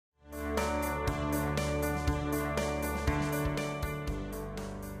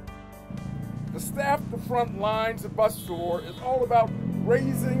staff the front lines at Bus Tour is all about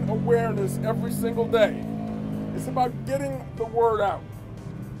raising awareness every single day. It's about getting the word out.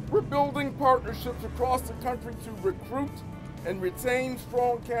 We're building partnerships across the country to recruit and retain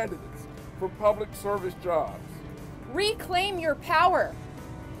strong candidates for public service jobs. Reclaim your power.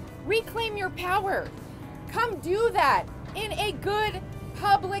 Reclaim your power. Come do that in a good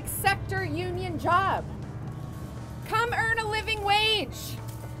public sector union job. Come earn a living wage.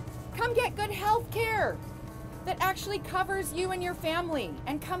 Come get good health care that actually covers you and your family,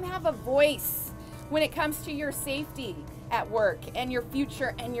 and come have a voice when it comes to your safety at work and your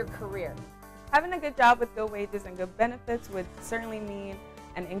future and your career. Having a good job with good wages and good benefits would certainly mean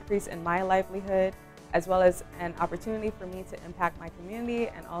an increase in my livelihood, as well as an opportunity for me to impact my community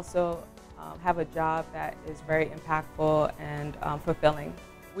and also have a job that is very impactful and fulfilling.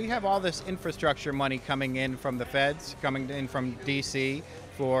 We have all this infrastructure money coming in from the feds, coming in from DC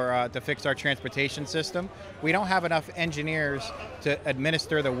to fix our transportation system. We don't have enough engineers to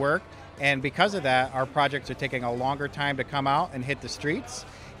administer the work, and because of that, our projects are taking a longer time to come out and hit the streets.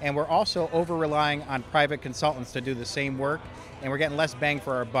 And we're also over-relying on private consultants to do the same work, and we're getting less bang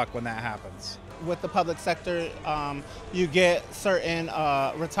for our buck when that happens. With the public sector, you get certain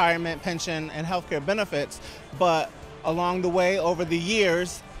retirement, pension, and healthcare benefits, but along the way, over the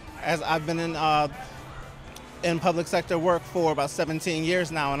years, as I've been in public sector work for about 17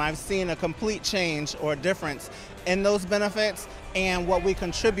 years now, and I've seen a complete change or difference in those benefits and what we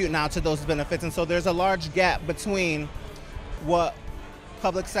contribute now to those benefits. And so there's a large gap between what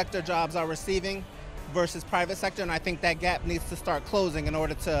public sector jobs are receiving versus private sector, and I think that gap needs to start closing in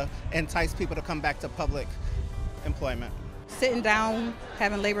order to entice people to come back to public employment. Sitting down,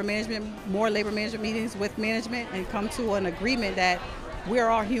 having more labor management meetings with management, and come to an agreement that we're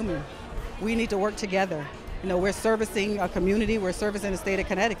all human. We need to work together. You know, we're servicing a community, we're servicing the state of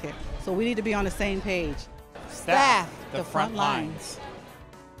Connecticut, so we need to be on the same page. Staff the front lines.